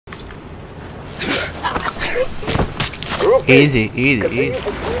Easy, easy, easy.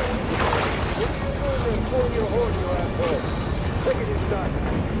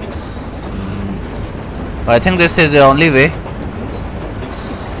 I think this is the only way.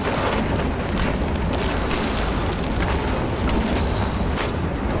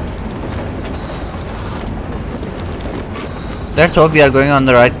 Let's hope we are going on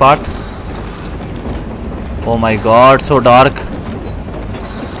the right path. Oh my god, so dark.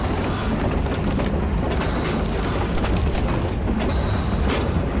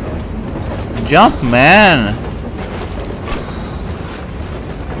 Jump, man.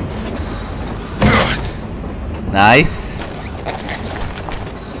 Nice.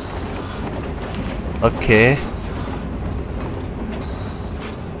 Okay.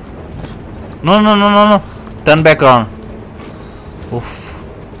 No, no, no, no, no. Turn back around. Oof.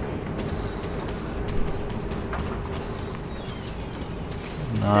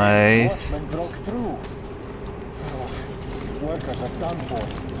 Nice. Watchman broke through. Workers are done for.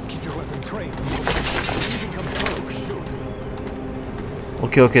 Keep your weapon trained.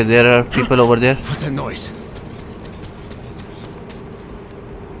 Okay, okay, there are people over there. What's a noise?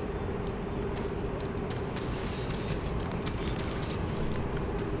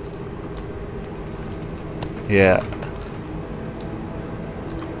 Yeah.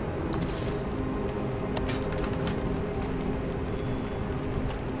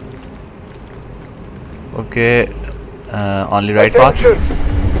 Okay. Only right path.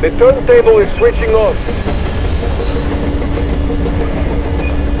 The turntable is switching off.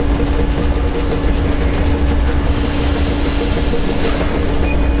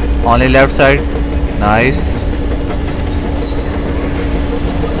 Only left side. Nice.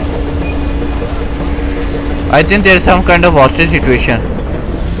 I think there is some kind of hostage situation.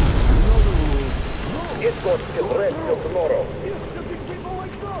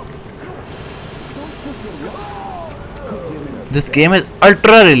 This game is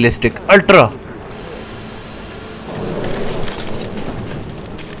ultra realistic. Ultra.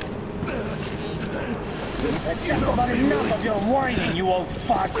 Enough of your whining, you old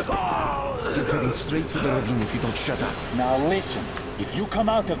fuck! You're heading straight for the ravine if you don't shut up. Now listen, if you come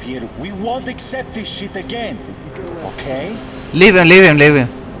out of here, we won't accept this shit again. Okay? Leave him, leave him, leave him.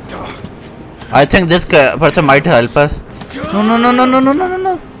 I think this person might help us. No, no, no, no, no, no, no, no,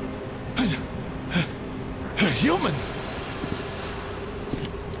 no. Human?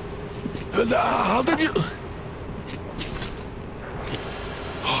 How did you...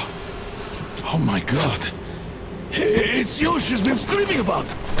 Oh my god. It's you she's been screaming about.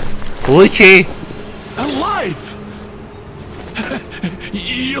 Who is she? Alive!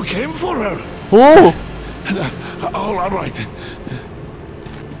 You came for her. Who? All right.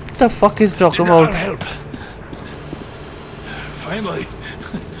 What the fuck is he talking I'll about? help. Finally.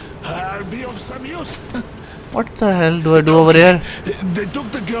 I'll be of some use. What the hell do I do over here? They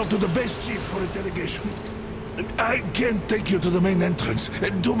took the girl to the base chief for interrogation. I can't take you to the main entrance.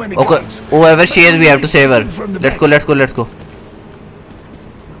 Too many Okay, guards. whoever she is, we have to save her. Let's go, let's go, let's go.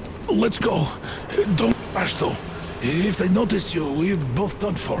 Let's go. Don't rush though. If they notice you, we're both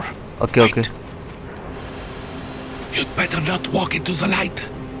done for. Okay, okay. You'd better not walk into the light.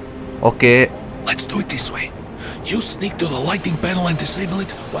 Okay. Let's do it this way. You sneak to the lighting panel and disable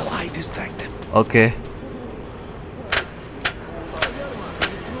it while I distract them. Okay.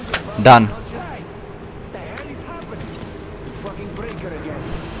 Done.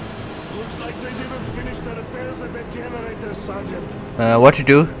 Looks like they didn't finish the repairs at the generator, Sergeant. What to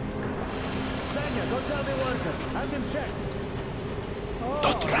do?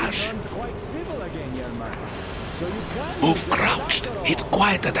 Don't rush. Move crouched. It's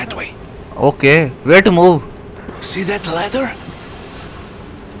quieter that way. Okay. Where to move? See that ladder?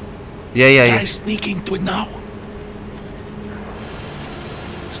 Yeah, yeah, Try yeah. sneaking to it now.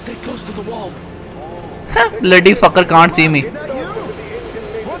 Stay close to the wall. Bloody fucker can't see me. Is that you?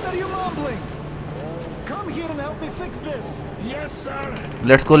 What are you mumbling? Come here and help me fix this. Yes, sir.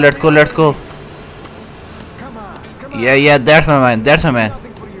 Let's go, let's go, let's go. Come on, come on. Yeah, yeah, that's my man, that's my man.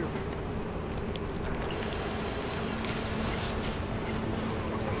 Nothing for you.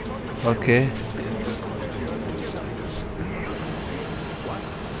 Okay.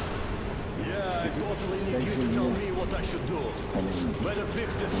 Yeah, I totally need you to tell me what I should do. Better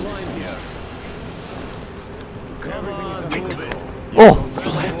fix this line here. Come on, move it. Oh,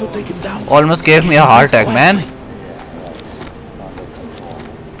 You'll have to take him down. almost gave me a heart attack, man.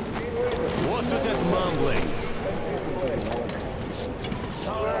 What's with that mumbling?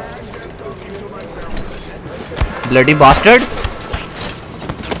 Bloody bastard.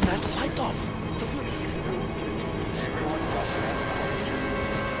 Turn that light off.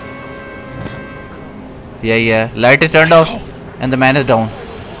 Yeah. Light is turned off and the man is down.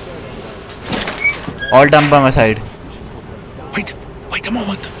 All done by my side. Wait a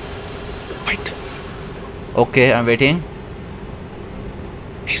moment. Wait. Okay, I'm waiting.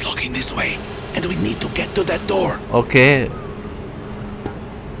 He's looking this way, and we need to get to that door. Okay.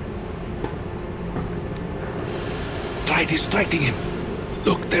 Try distracting him.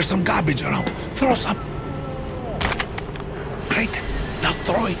 Look, there's some garbage around. Throw some. Great. Now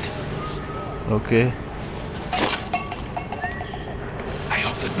throw it. Okay. I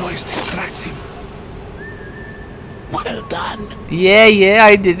hope the noise distracts him. Well done. Yeah,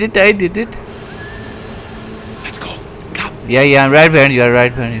 I did it. Let's go. Come. Yeah, I'm right behind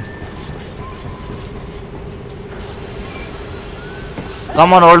you.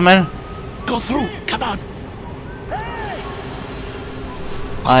 Come on, old man. Go through. Come on.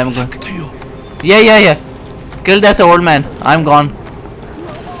 I'm going. Back to you. Yeah. Kill that old man. I'm gone.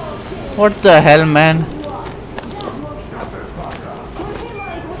 What the hell, man?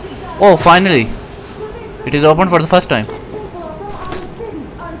 Oh, finally. It is open for the first time.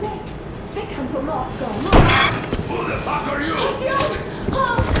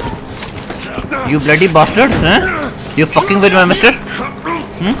 You bloody bastard, huh? You fucking with my mister?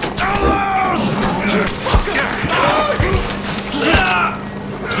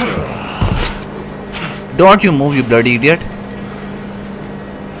 Don't you move, you bloody idiot.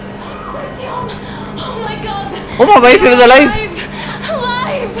 Oh my god! Oh, my wife is alive!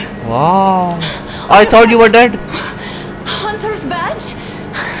 Alive! Wow. I thought you were dead. Hunter's badge?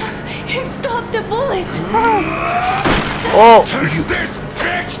 It stopped the bullet! Oh,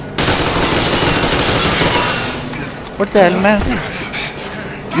 what the hell, man?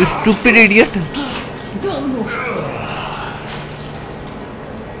 You stupid idiot. Don't move.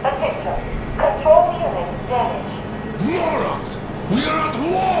 Attention. Control unit damaged. Morons! We are at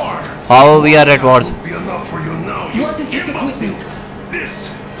war! How we are at war? Be enough for you now. What is this equipment?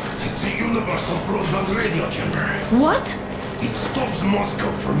 This is the universal broadband radio chamber. What? It stops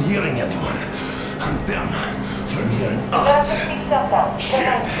Moscow from hearing anyone, and them from hearing us. Emergency shutdown.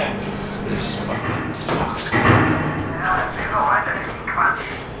 Shit! This fucking sucks.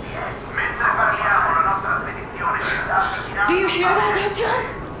 Do you hear that, Artyom?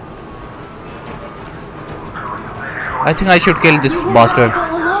 I think I should kill this You were bastard. right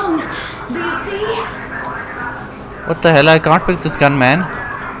all along. Do you see? What the hell? I can't pick this gun, man.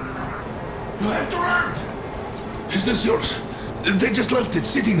 You have to run! Is this yours? They just left it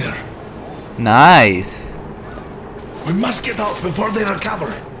sitting there. Nice. We must get out before they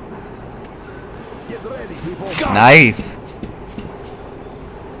recover. Go. Nice.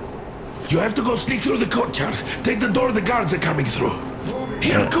 You have to go sneak through the courtyard. Take the door the guards are coming through.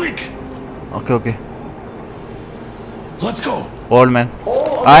 Here, quick! Okay. Let's go. Old man.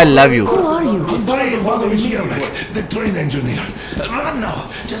 I love you. Who are you? Andrei Ivanovich Yermak, the train engineer. Run now.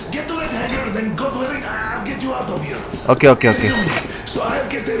 Just get to that hangar, then go to it. I'll get you out of here. Okay. So I'll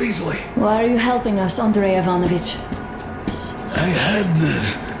get there easily. Why are you helping us, Andrei Ivanovich? I had...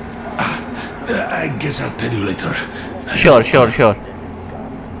 I guess I'll tell you later. Sure.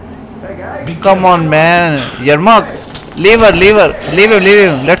 Come on, man. Yermak. Leave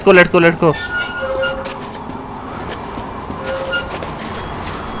him. Let's go.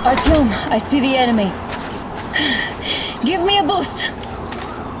 Artyom, I see the enemy. Give me a boost.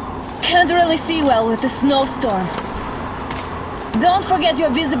 Can't really see well with the snowstorm. Don't forget your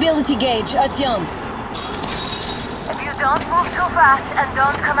visibility gauge, Artyom. If you don't move too fast and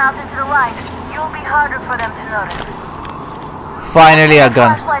don't come out into the light, you'll be harder for them to notice. Finally a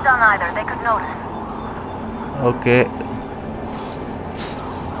gun. Flashlight on either, they could notice. Okay.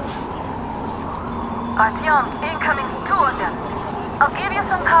 Artyom, incoming, 2 of them. I'll give you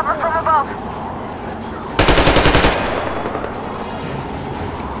some cover from above.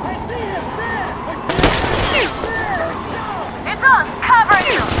 It's on! Cover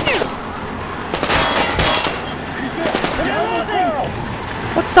you!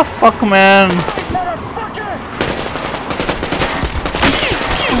 What the fuck, man?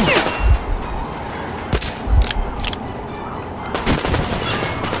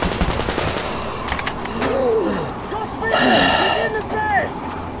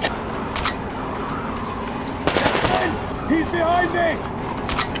 He's behind me!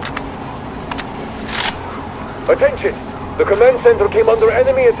 Attention! The command center came under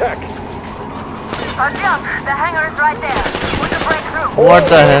enemy attack. Artyom, the hangar is right there. We can break through. What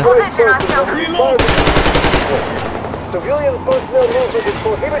the hell? Position Artyom. Civilian personnel movement is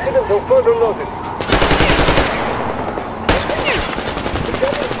prohibited until further notice. The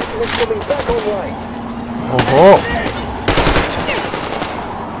gun is coming back online. Oh.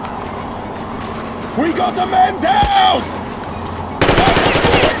 We got the man down!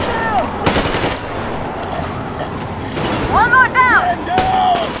 One more down! Man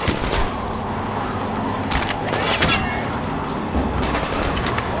down!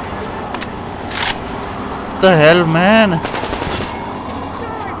 What the hell, man?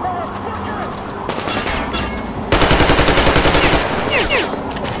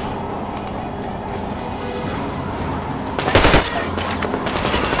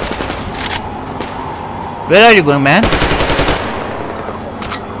 Where are you going, man?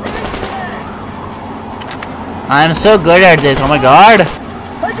 I am so good at this. Oh my god.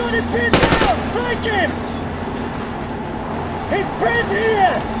 I got him pinned down! Strike him! He's pinned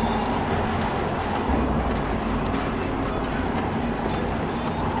here!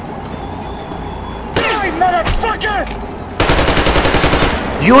 Die, motherfucker!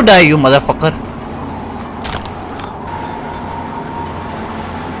 You die, you motherfucker.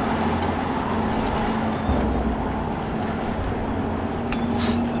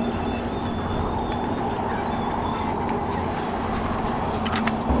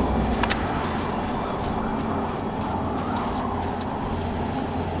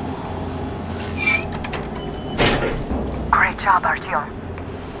 Great job, Artyom.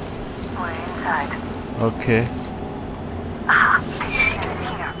 We're inside. Okay. Aha, the engine is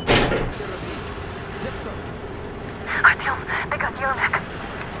here. Artyom, they got Yermak.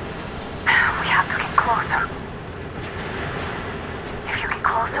 We have to get closer. If you get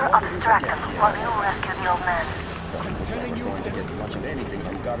closer, I'll distract them while you rescue the old man. I'm telling you, to get much of anything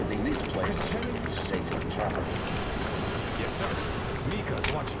unguarding this place. Safe and proper. Yes, sir. Mika's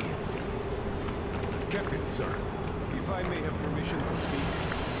watching you. Captain, sir. If I may have permission to speak.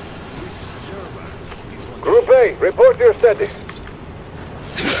 This Yermak is one. Group A, report your status.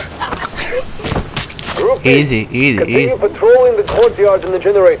 Group B, Easy, easy, continue easy. patrolling the courtyard in the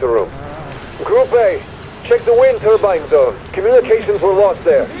generator room. Group A, check the wind turbine zone. Communications were lost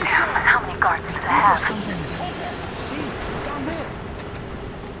there. Damn, how many guards do they have?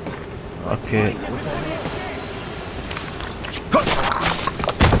 Okay.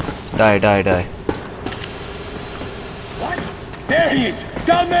 Die, die, die. There he is!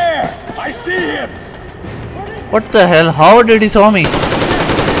 Down there! I see him! What the hell? How did he saw me?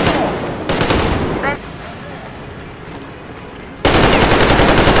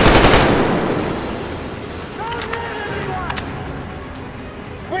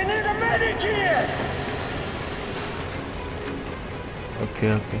 We need a medic here!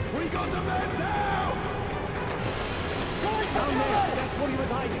 Okay, okay. We got the man down! Down there! That's what he was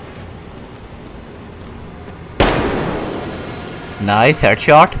hiding! Nice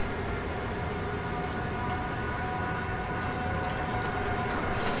headshot.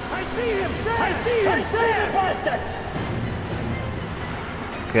 I see him! I see him! I see him, bastard!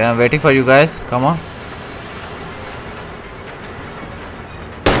 Okay, I'm waiting for you guys. Come on.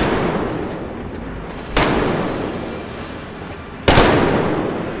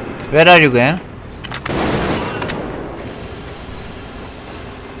 Where are you going?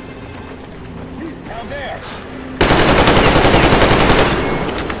 He's down there!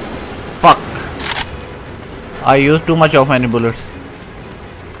 Fuck. I used too much of many bullets.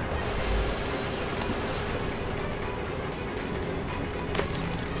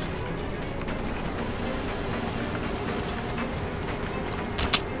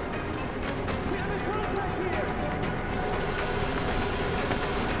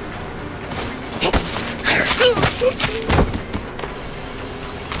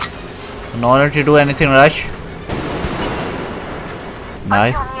 No need to do anything, Rush.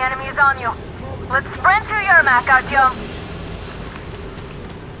 Nice. Artyom, the enemy is on you. Let's sprint to Yermak, Artyom.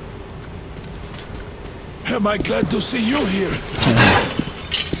 Am I glad to see you here?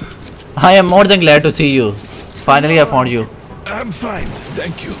 I am more than glad to see you. Finally, I found you. I'm fine,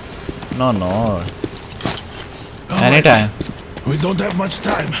 thank you. No, no. All right. Anytime. We don't have much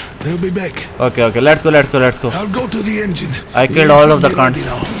time. They'll be back. Okay, okay. Let's go, let's go, let's go. I'll go to the engine. I killed You all should of the be ready cunts.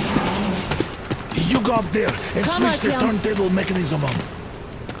 now. You go up there and Come switch the on, turntable mechanism on.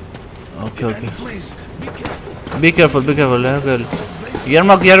 Okay, okay. And please, be careful. Be careful, be careful. Okay.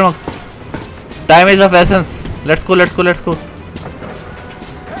 Yermak, Yermak. Time is of essence. Let's go, let's go, let's go.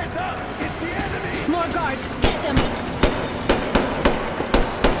 More guards. Get them.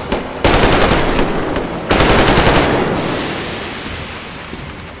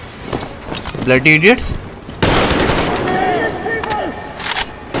 Bloody idiots.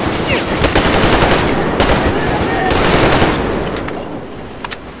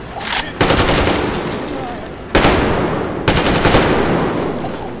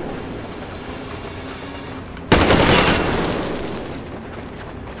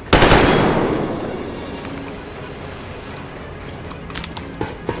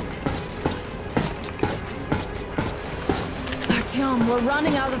 We're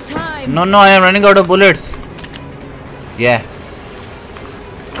running out of time. No, I am running out of bullets. Yeah.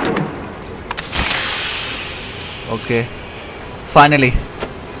 Okay. Finally.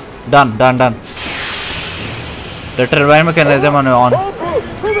 Done. The turbine mechanism on. All groups,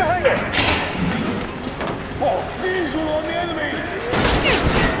 through the hangar! Visual on the enemy!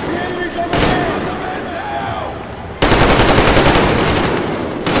 The enemy's on the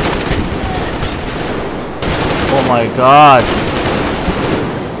Oh my god.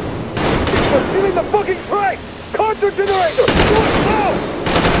 We're stealing the fucking train! Counter generator! Do it now!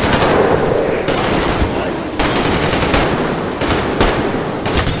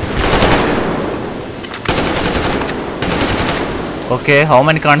 Okay, how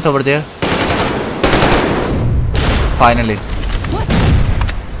many cars over there? Finally.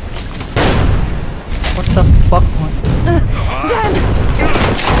 What the fuck, man?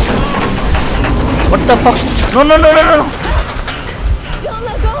 What the fuck? No. Don't let go.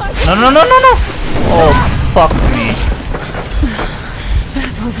 No. Oh, fuck me.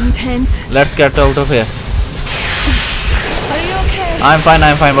 That was intense. Let's get out of here. Are you okay? I'm fine.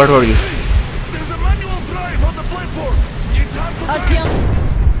 What about you? There's a manual drive on the platform. It's hard to Artyom.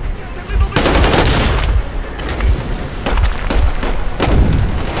 just a little bit.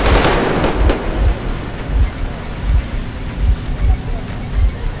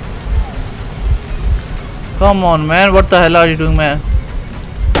 Come on, man. What the hell are you doing, man?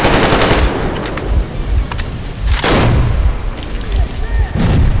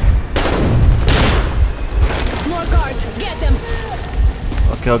 More guards. Get them.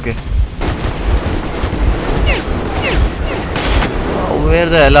 Okay. Oh, where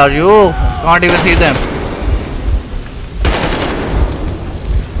the hell are you? Can't even see them.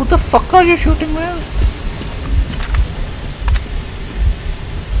 What the fuck are you shooting, man?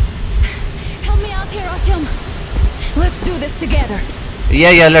 Help me out here, Artyom. Let's do this together.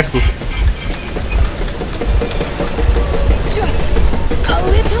 Yeah, let's go. Just a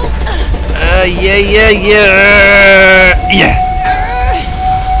little. Yeah.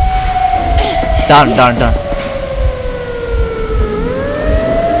 Done. Run!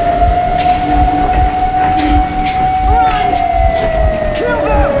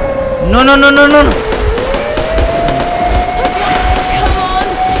 No. Artyom, come on!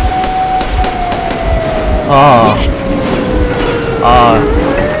 Yes!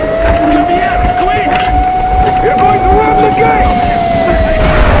 You're going to rob the gate!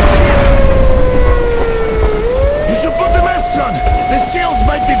 You should put the masks on. The seals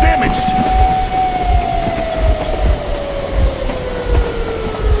might be damaged.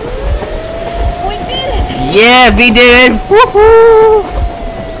 We did it! Yeah, we did it. Woohoo!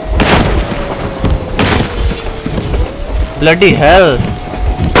 Bloody hell.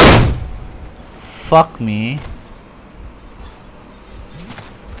 Fuck me.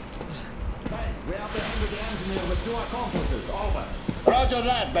 Roger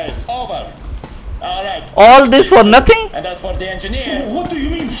that, base. Over. Alright. All this for nothing? And as for the engineer... What do you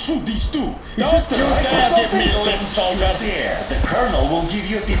mean, shoot these two? Don't you dare give me lip, soldier! There, the Colonel will give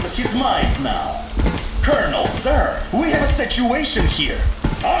you a piece of his mind now. Colonel, sir, we have a situation here.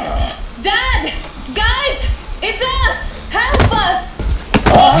 Anna! Dad! Guys! It's us! Help us!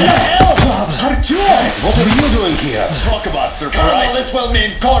 What the hell? Artyom! What are you doing here? Talk about surprise. Colonel, it will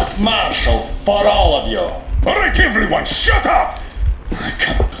mean court-martial for all of you. Alright, everyone, shut up! I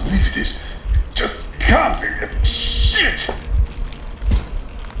can't believe this. Just can't. Shit!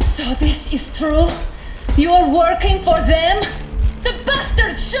 So this is true? You're working for them? The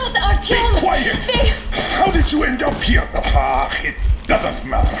bastards shot Artyom! Quiet! They... How did you end up here? It doesn't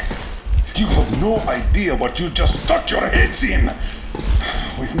matter. You have no idea what you just stuck your heads in.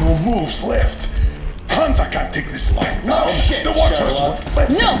 With no moves left. Hansa can't take this line. Now, shit, the Watchers Sherlock. won't let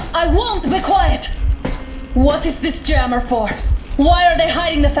No, I won't be quiet! What is this jammer for? Why are they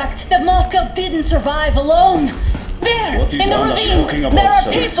hiding the fact that Moscow didn't survive alone? There, What is in the Anna ravine, talking about, there are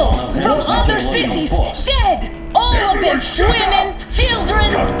sir? people Anna from has other nothing on cities, boss. dead! All of them, Everyone shut women,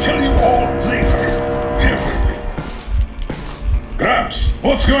 children! I'll tell you all later. Everything. Gramps,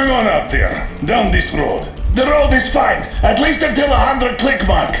 what's going on out there? Down this road. The road is fine, at least until 100 click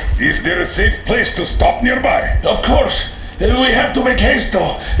mark. Is there a safe place to stop nearby? Of course. We have to make haste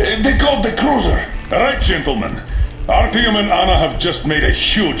though. They called the cruiser. Alright, gentlemen. Artyom and Anna have just made a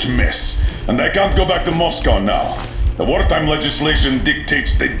huge mess, and they can't go back to Moscow now. The wartime legislation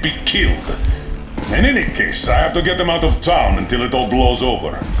dictates they be killed. In any case, I have to get them out of town until it all blows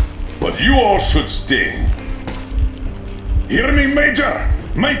over. But you all should stay. Hear me, Major?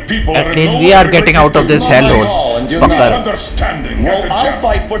 My people At are least no we are longer getting out of this Not at hellhole. all, and you're Fucker. Understanding. Well, I'll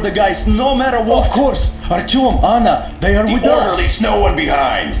fight for the guys no matter what. Of course, Artyom, Anna, they are with The us. order leaves no one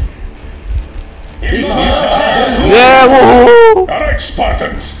behind. Yeah, woohoo! Alright,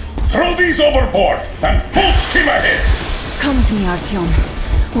 Spartans. Throw these overboard and full steam ahead. Come with me,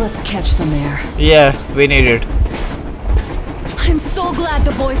 Artyom. Let's catch some air. Yeah, we need it. I'm so glad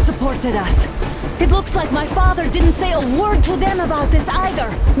the boys supported us. It looks like my father didn't say a word to them about this either.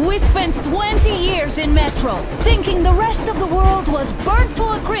 We spent 20 years in Metro, thinking the rest of the world was burnt to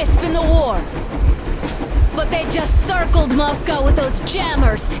a crisp in the war. But they just circled Moscow with those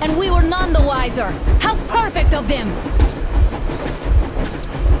jammers, and we were none the wiser. How perfect of them!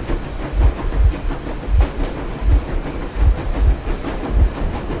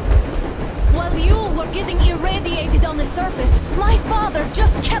 While you were getting irradiated on the surface, my father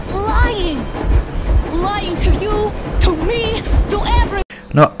just kept lying. Lying to you, to me, to everyone.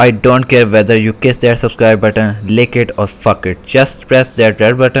 No, I don't care whether you kiss that subscribe button, lick it or fuck it. Just press that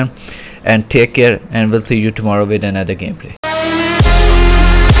red button and take care, and we'll see you tomorrow with another gameplay.